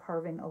of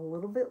carving a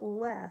little bit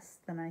less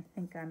than I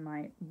think I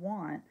might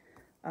want,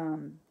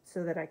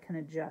 so that I can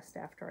adjust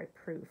after I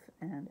proof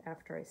and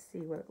after I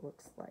see what it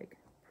looks like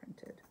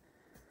printed.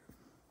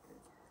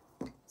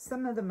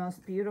 Some of the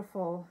most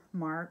beautiful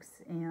marks,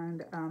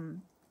 and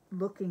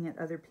looking at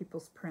other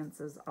people's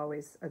prints is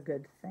always a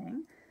good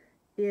thing,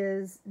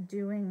 is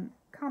doing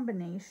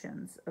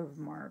combinations of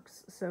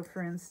marks. So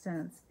for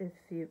instance, if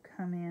you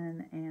come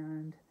in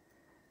and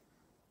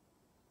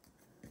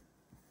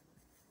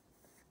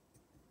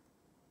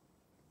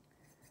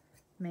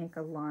make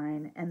a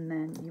line and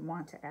then you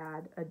want to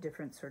add a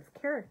different sort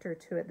of character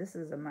to it, this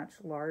is a much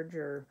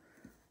larger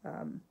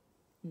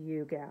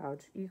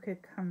U-gouge. You could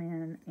come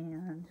in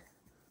and,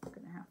 I'm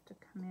going to have to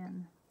come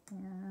in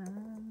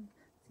and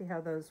see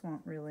how those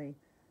won't really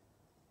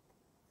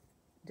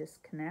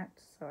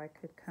disconnect, so I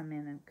could come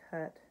in and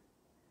cut.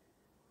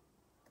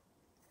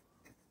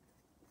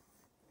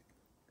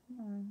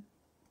 Come on.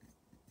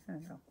 There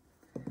we go.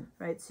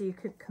 Right, so you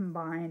could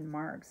combine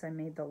marks. I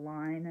made the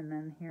line, and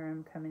then here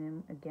I'm coming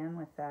in again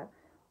with that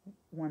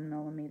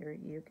 1mm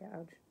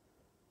U-gouge.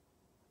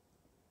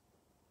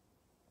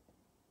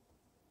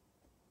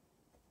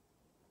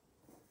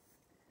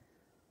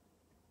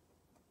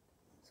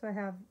 So I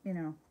have, you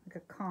know, like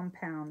a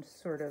compound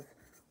sort of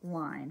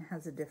line,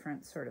 has a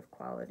different sort of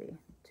quality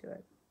to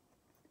it.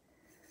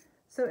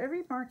 So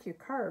every mark you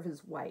carve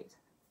is white,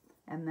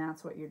 and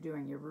that's what you're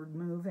doing. You're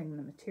removing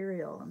the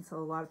material, and so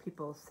a lot of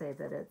people say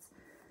that it's,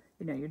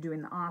 you know, you're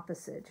doing the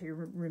opposite.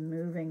 You're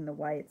removing the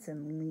whites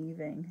and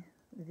leaving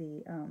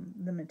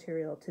the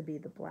material to be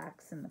the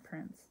blacks in the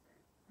prints.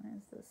 Why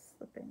is this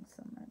slipping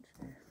so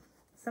much?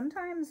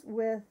 Sometimes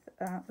with,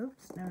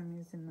 oops, now I'm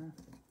using the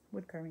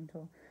wood carving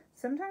tool.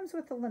 Sometimes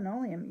with the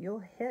linoleum,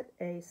 you'll hit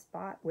a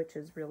spot which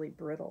is really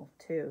brittle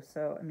too.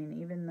 So, I mean,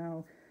 even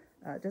though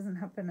it doesn't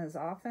happen as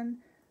often,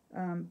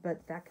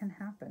 but that can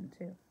happen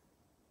too.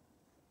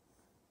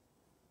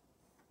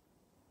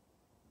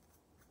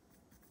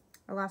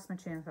 I lost my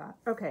chain of thought.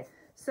 Okay,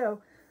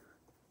 so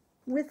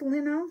with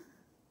lino,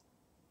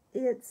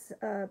 it's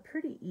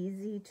pretty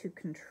easy to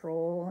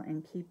control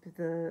and keep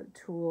the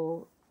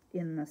tool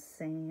in the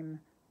same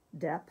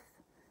depth.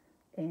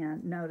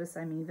 And notice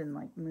I'm even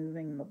like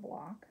moving the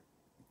block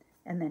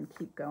and then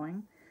keep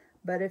going.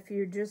 But if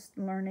you're just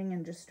learning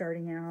and just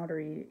starting out, or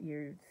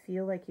you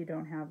feel like you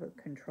don't have a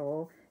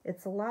control,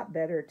 it's a lot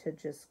better to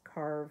just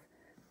carve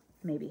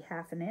maybe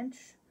 1/2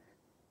 inch,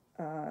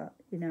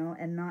 you know,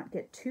 and not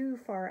get too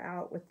far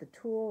out with the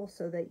tool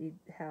so that you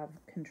have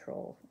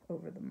control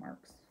over the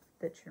marks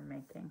that you're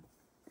making.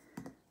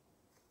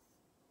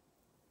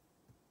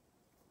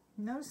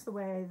 Notice the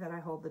way that I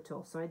hold the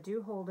tool. So I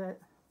do hold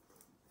it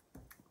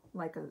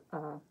like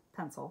a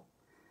pencil,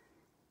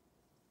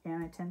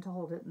 and I tend to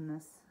hold it in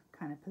this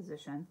kind of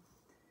position.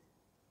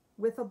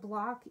 With a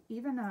block,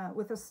 even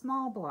with a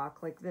small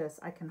block like this,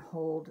 I can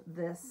hold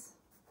this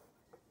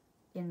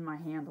in my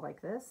hand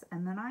like this,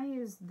 and then I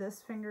use this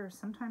finger,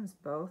 sometimes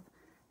both,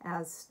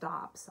 as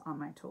stops on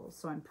my tools.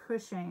 So I'm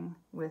pushing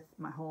with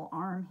my whole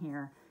arm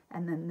here,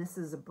 and then this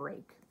is a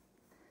break.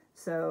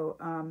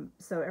 So,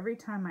 so every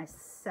time I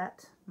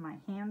set my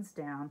hands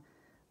down,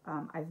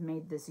 I've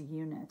made this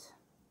unit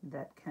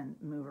that can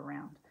move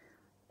around.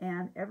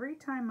 And every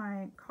time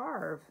I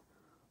carve,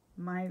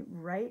 my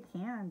right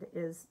hand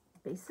is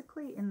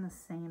basically in the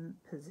same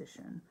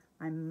position.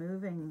 I'm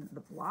moving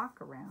the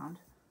block around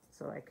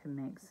so I can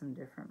make some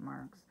different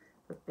marks,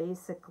 but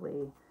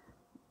basically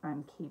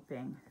I'm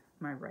keeping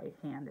my right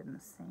hand in the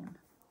same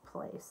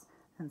place.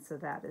 And so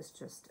that is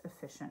just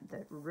efficient,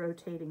 that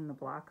rotating the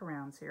block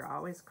around so you're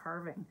always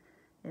carving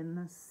in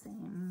the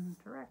same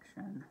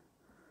direction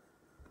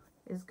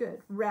is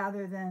good,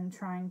 rather than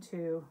trying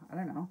to, I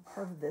don't know,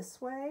 carve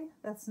this way.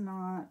 That's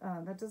not,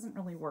 that doesn't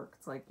really work.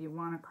 It's like you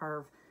want to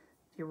carve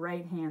if you're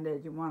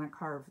right-handed, you want to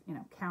carve, you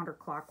know,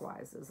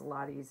 counterclockwise is a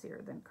lot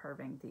easier than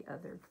carving the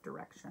other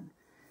direction.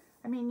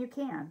 I mean, you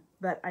can,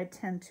 but I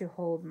tend to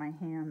hold my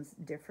hands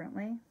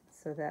differently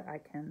so that I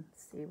can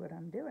see what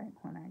I'm doing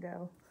when I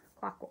go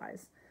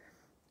clockwise.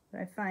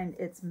 I find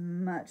it's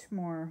much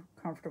more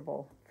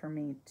comfortable for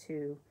me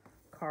to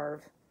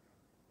carve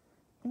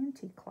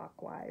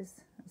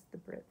anti-clockwise, as the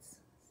Brits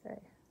say.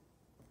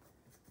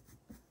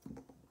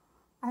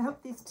 I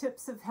hope these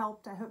tips have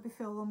helped. I hope you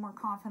feel a little more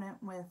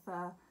confident with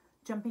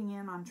jumping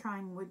in on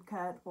trying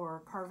woodcut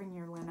or carving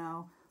your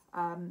lino.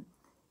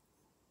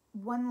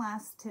 One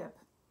last tip.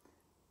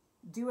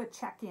 Do a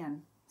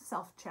check-in,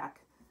 self-check.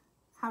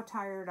 How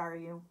tired are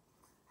you?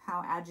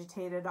 How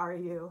agitated are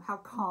you? How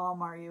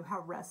calm are you?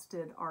 How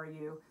rested are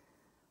you?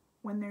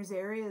 When there's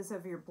areas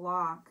of your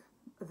block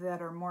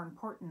that are more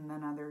important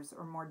than others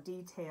or more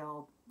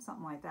detailed,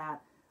 something like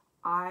that,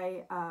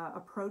 I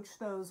approach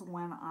those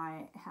when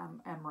I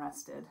am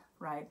rested,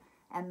 right?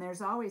 And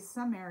there's always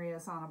some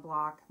areas on a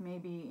block,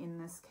 maybe in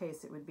this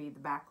case it would be the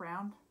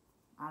background,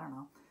 I don't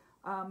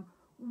know,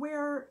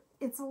 where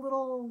it's a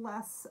little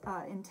less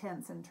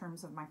intense in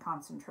terms of my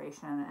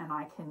concentration, and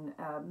I can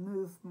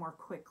move more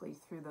quickly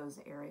through those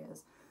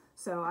areas.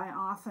 So I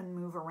often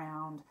move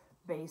around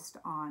based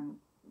on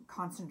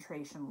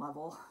concentration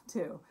level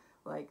too,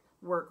 like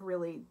work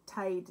really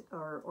tight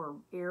or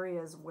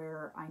areas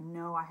where I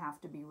know I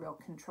have to be real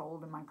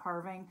controlled in my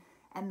carving,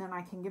 and then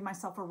I can give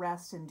myself a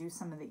rest and do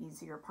some of the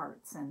easier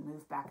parts and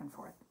move back and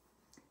forth.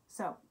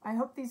 So I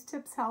hope these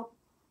tips help.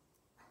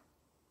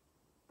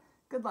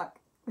 Good luck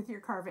with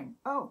your carving.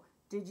 Oh,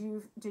 did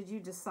you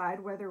decide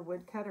whether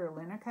woodcut or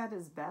linocut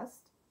is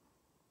best?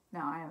 No,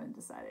 I haven't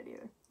decided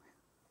either.